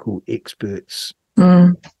the so-called experts.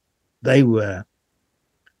 They were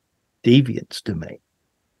deviants to me.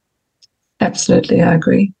 Absolutely, I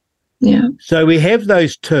agree. Yeah. So we have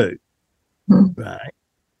those two, right?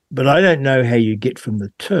 But I don't know how you get from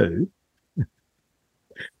the two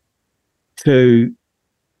to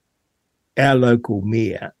our local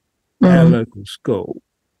mayor, our local school,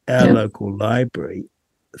 our local library,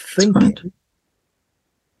 thinking,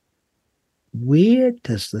 where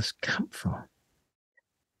does this come from?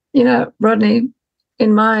 You know, Rodney,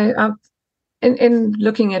 in my in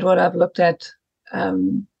looking at what I've looked at,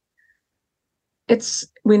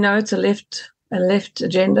 we know it's a left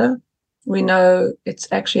agenda. We know it's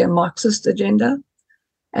actually a Marxist agenda,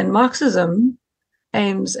 and Marxism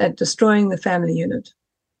aims at destroying the family unit.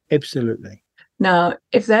 Absolutely. Now,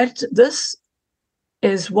 if this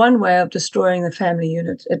is one way of destroying the family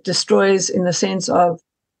unit, it destroys in the sense of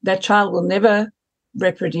that child will never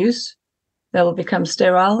reproduce. They will become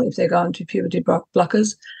sterile if they go into puberty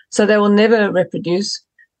blockers. So they will never reproduce.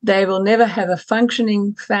 They will never have a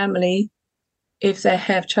functioning family if they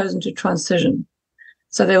have chosen to transition.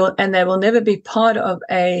 So they will never be part of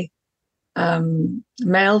a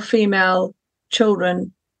male-female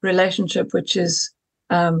children relationship, which has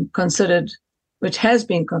been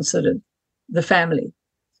considered the family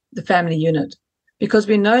unit, because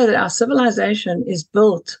we know that our civilization is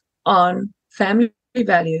built on family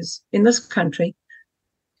values in this country,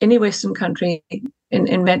 any Western country,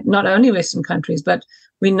 in not only Western countries, but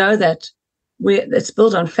we know that it's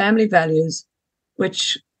built on family values,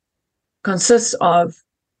 which consists of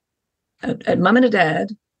a mum and a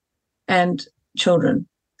dad and children.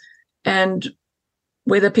 And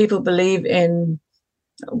whether people believe in,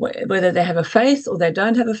 whether they have a faith or they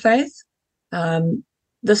don't have a faith,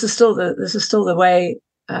 this is still the way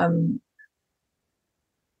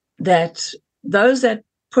that those that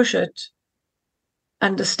push it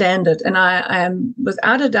understand it. And I am,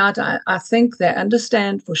 without a doubt, I think they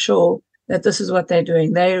understand for sure that this is what they're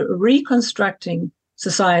doing. They're reconstructing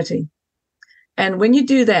society. And when you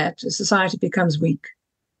do that, society becomes weak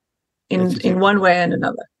in one way and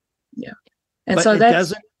another. Yeah. And but so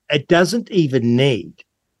it doesn't even need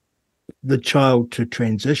the child to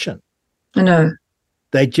transition. No.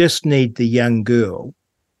 They just need the young girl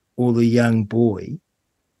or the young boy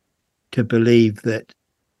to believe that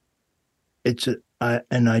it's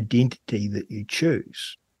an identity that you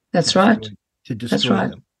choose. That's right. To destroy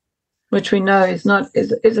them. Which we know is not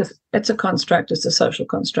it's a construct. It's a social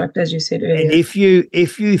construct, as you said earlier. And if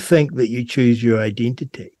you think that you choose your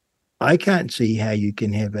identity, I can't see how you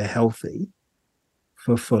can have a healthy,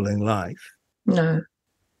 fulfilling life. No.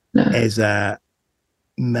 As a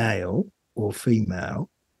male or female.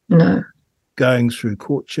 No. Going through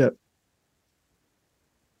courtship,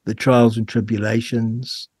 the trials and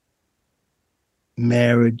tribulations,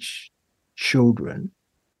 marriage, children.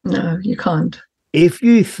 No, you can't. If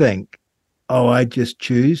you think, oh, I just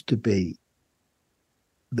choose to be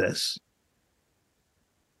this,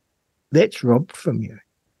 that's robbed from you.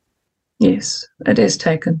 Yes, it is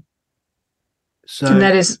taken. So and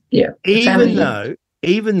that is,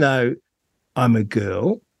 even though I'm a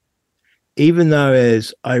girl, even though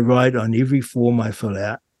as I write on every form I fill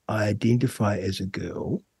out, I identify as a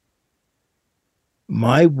girl,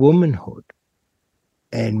 my womanhood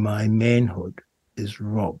and my manhood is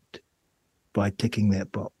robbed by ticking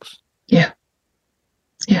that box. Yeah.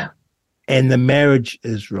 Yeah. And the marriage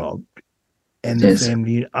is robbed and the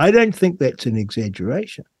family. I don't think that's an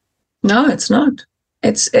exaggeration. No, it's not.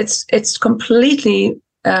 It's completely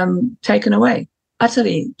taken away,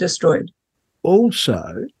 utterly destroyed.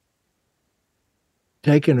 Also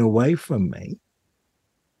taken away from me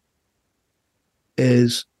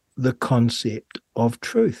is the concept of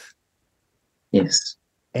truth. Yes.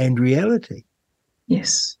 And reality.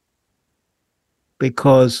 Yes.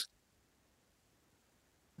 Because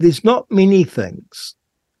there's not many things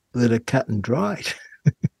that are cut and dried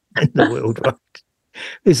in the world, right?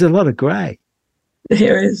 There's a lot of grey.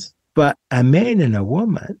 There is. But a man and a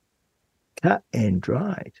woman, cut and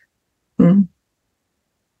dried. Mm.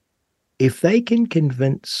 If they can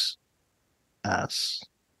convince us,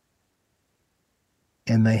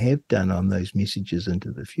 and they have done on those messages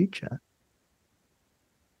into the future,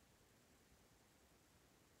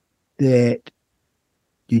 that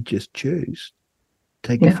you just choose,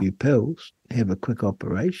 take a few pills, have a quick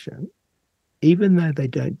operation, even though they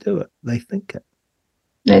don't do it, they think it.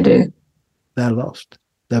 They do. They're lost.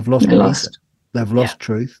 They've lost reason. They've lost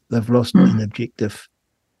truth. They've lost an objective.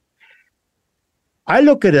 I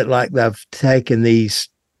look at it like they've taken these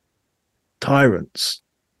tyrants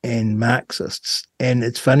and Marxists. And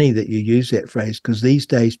it's funny that you use that phrase, because these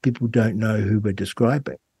days people don't know who we're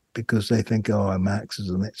describing, because they think, oh,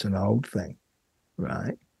 Marxism, that's an old thing,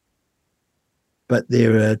 right? But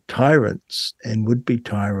there are tyrants and would-be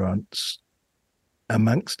tyrants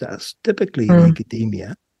amongst us, typically in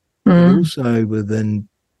academia, but also within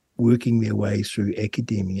working their way through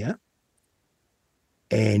academia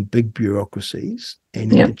and big bureaucracies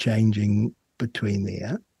and interchanging between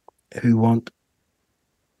there, who want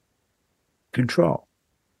control.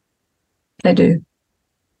 They do.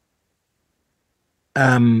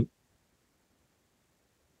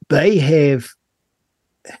 They have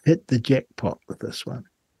hit the jackpot with this one.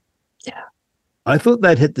 Yeah. I thought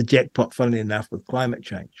they'd hit the jackpot, funnily enough, with climate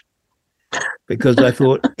change. Because I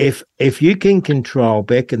thought if you can control,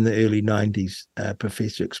 back in the early 90s, a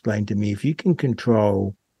professor explained to me, if you can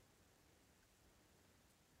control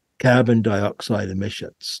carbon dioxide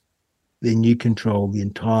emissions, then you control the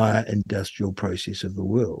entire industrial process of the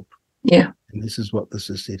world. Yeah. And this is what this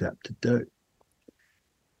is set up to do.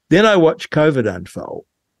 Then I watched COVID unfold,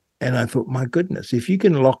 and I thought, my goodness, if you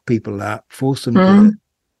can lock people up, force them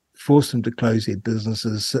to close their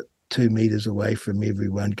businesses, sit 2 meters away from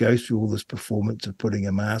everyone, go through all this performance of putting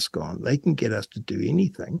a mask on, they can get us to do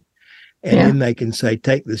anything. And then they can say,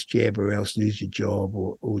 take this jab or else lose your job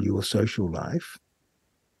or your social life.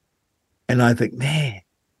 And I think, man,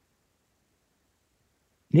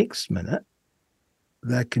 next minute,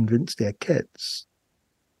 they're convinced our kids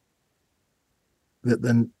that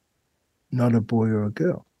they're not a boy or a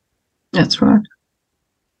girl. That's right.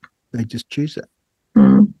 They just choose it.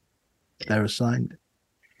 They're assigned it.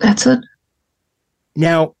 That's it.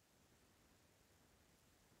 Now,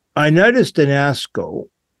 I noticed in our school,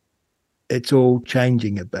 it's all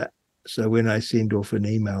changing a bit. So when I send off an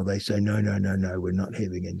email, they say, no, we're not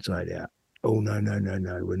having inside out. Oh, no,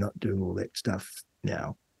 we're not doing all that stuff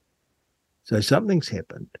now. So something's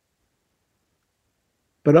happened.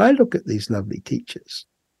 But I look at these lovely teachers,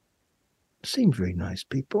 seem very nice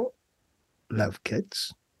people, love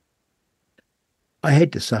kids. I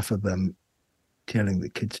had to suffer them telling the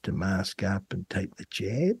kids to mask up and take the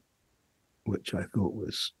jab, which I thought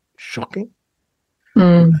was shocking.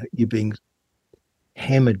 You're being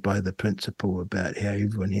hammered by the principal about how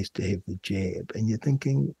everyone has to have the jab, and you're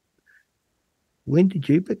thinking, when did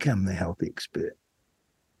you become the health expert?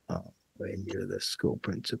 Oh, when you're the school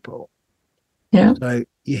principal. Yeah. So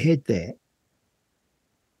you had that.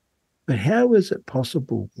 But how is it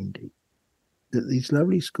possible, Wendy, that these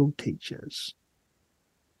lovely school teachers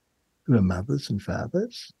who are mothers and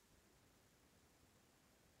fathers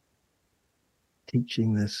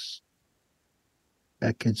teaching this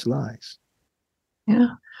our kids' lives? Yeah.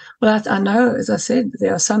 Well, I know, as I said,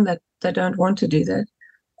 there are some that they don't want to do that.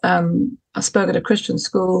 I spoke at a Christian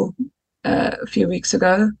school a few weeks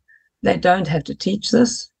ago. They don't have to teach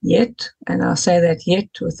this yet. And I'll say that yet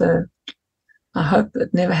with I hope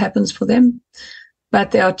it never happens for them.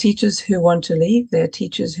 But there are teachers who want to leave. There are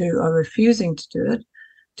teachers who are refusing to do it,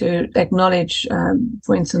 to acknowledge,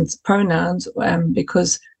 for instance, pronouns,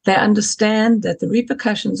 because they understand that the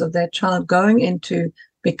repercussions of that child going into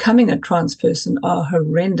becoming a trans person are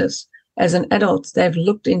horrendous. As an adult, they've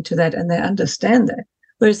looked into that and they understand that,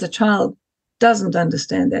 whereas the child doesn't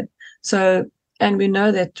understand that. So, and we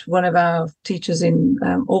know that one of our teachers in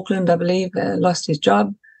Auckland, I believe, lost his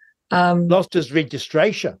job. Lost his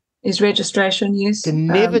registration. His registration, yes. Can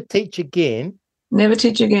never teach again. Never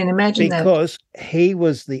teach again. Imagine that. Because he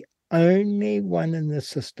was the only one in the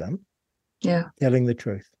system telling the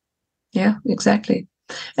truth. Yeah, exactly.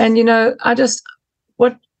 And, you know,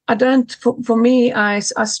 for me, I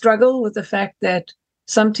struggle with the fact that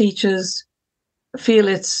some teachers feel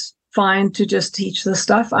it's fine to just teach this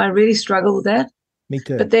stuff. I really struggle with that. Me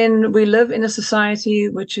too. But then we live in a society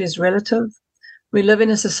which is relative. We live in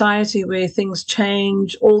a society where things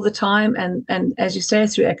change all the time. And as you say,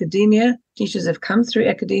 through academia, teachers have come through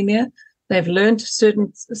academia. They've learned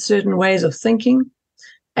certain ways of thinking.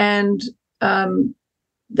 And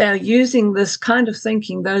they're using this kind of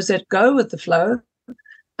thinking, those that go with the flow.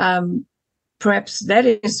 Perhaps that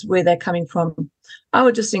is where they're coming from. I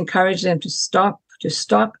would just encourage them to stop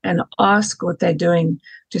and ask what they're doing,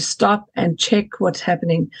 to stop and check what's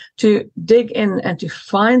happening, to dig in and to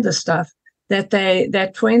find the stuff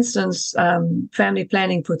that for instance, family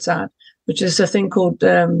planning puts out, which is a thing called,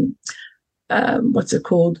 what's it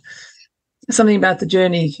called? Something about the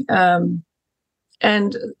journey.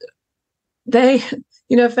 And they,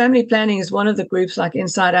 you know, family planning is one of the groups like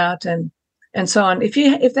Inside Out and so on. If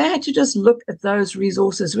they had to just look at those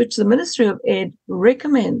resources, which the Ministry of Ed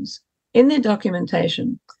recommends in their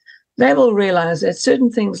documentation, they will realize that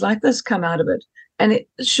certain things like this come out of it. And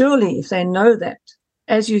surely, if they know that,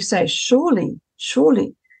 as you say, surely,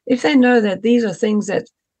 if they know that these are things that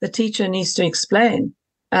the teacher needs to explain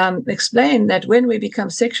that when we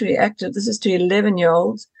become sexually active, this is to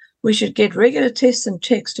 11-year-olds, we should get regular tests and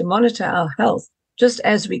checks to monitor our health, just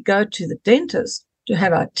as we go to the dentist to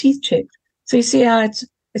have our teeth checked. So you see how it's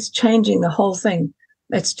changing the whole thing.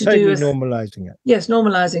 It's to do with normalizing it. Yes,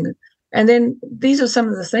 normalizing it. And then these are some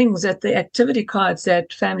of the things that the activity cards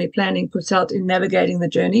that family planning puts out in navigating the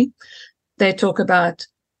journey. They talk about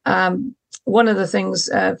one of the things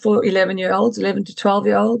for 11-year-olds, 11 to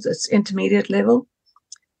 12-year-olds, it's intermediate level.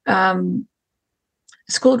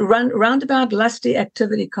 It's called Roundabout Lusty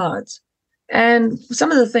Activity Cards. And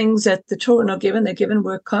some of the things that the children are given, they're given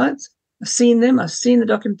work cards. I've seen them. I've seen the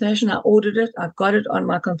documentation. I ordered it. I've got it on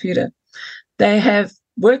my computer. They have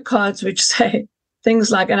work cards which say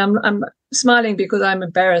things like, and I'm smiling because I'm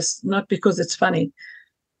embarrassed, not because it's funny.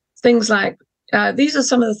 Things like, these are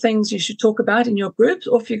some of the things you should talk about in your groups.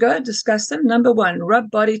 Off you go, discuss them. Number 1,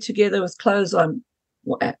 rub body together with clothes on.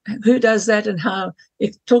 Who does that and how?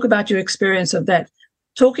 Talk about your experience of that.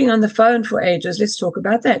 Talking on the phone for ages. Let's talk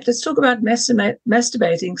about that. Let's talk about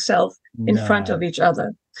masturbating self in front of each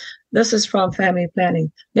other. This is from family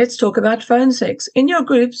planning. Let's talk about phone sex. In your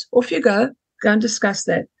groups, off you go and discuss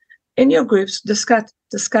that. In your groups,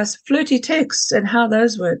 discuss flirty texts and how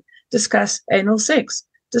those work. Discuss anal sex.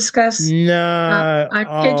 Discuss. No, I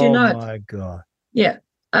kid you not. Oh my God. Yeah.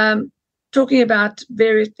 Talking about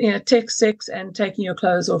various, text, sex, and taking your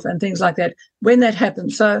clothes off and things like that when that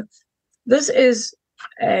happens. So this is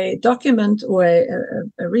a document or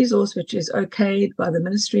a resource which is okayed by the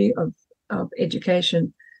Ministry of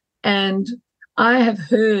Education. And I have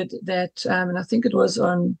heard that, and I think it was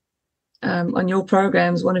on your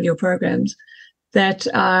programs, one of your programs, that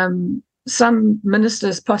some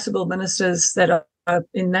ministers, possible ministers that are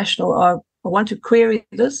in national, want to query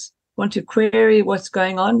this, want to query what's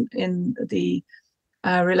going on in the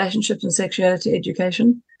relationships and sexuality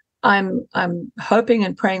education. I'm hoping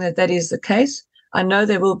and praying that is the case. I know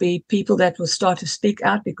there will be people that will start to speak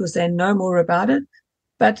out because they know more about it.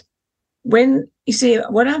 But when you see,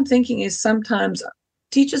 what I'm thinking is sometimes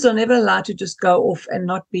teachers are never allowed to just go off and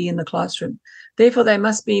not be in the classroom. Therefore, they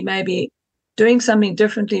must be maybe doing something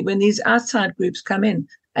differently when these outside groups come in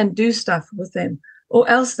and do stuff with them, or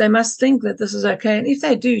else they must think that this is okay. And if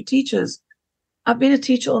they do, teachers, I've been a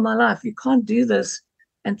teacher all my life. You can't do this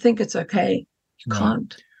and think it's okay. You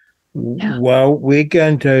can't. Yeah. Well, we're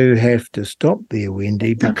going to have to stop there,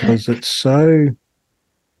 Wendy, because it's so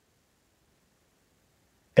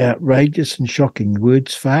outrageous and shocking.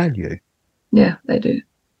 Words fail you. Yeah, they do.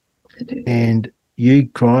 They do. And you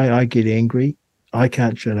cry, I get angry. I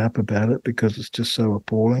can't shut up about it because it's just so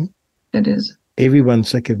appalling. It is. Everyone's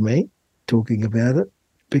sick of me talking about it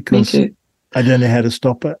because me too. I don't know how to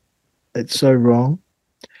stop it. It's so wrong.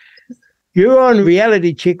 You're on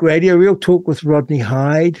Reality Check Radio, Real Talk with Rodney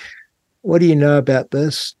Hyde. What do you know about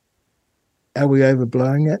this? Are we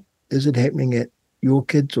overblowing it? Is it happening at your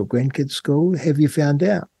kids' or grandkids' school? Have you found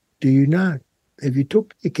out? Do you know? Have you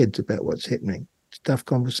talked to your kids about what's happening? It's a tough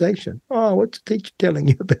conversation. Oh, what's the teacher telling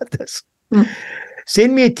you about this?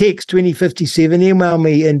 Send me a text, 2057. Email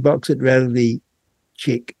me inbox at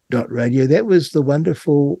realitycheck.radio. That was the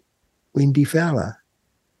wonderful Wendy Fowler,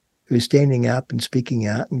 who's standing up and speaking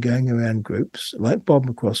out and going around groups like Bob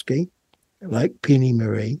McCroskey, like Penny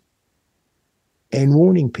Marie, and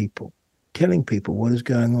warning people, telling people what is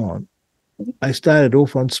going on. I started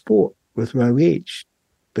off on sport with Roe Edge,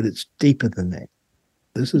 but it's deeper than that.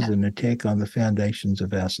 This is an attack on the foundations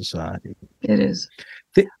of our society. It is.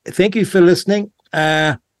 Thank you for listening.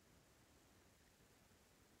 I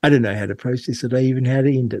don't know how to process it or even how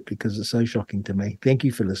to end it because it's so shocking to me. Thank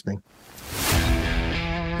you for listening.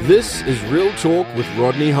 This is Real Talk with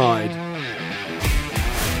Rodney Hyde.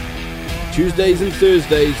 Tuesdays and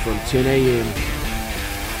Thursdays from 10 a.m.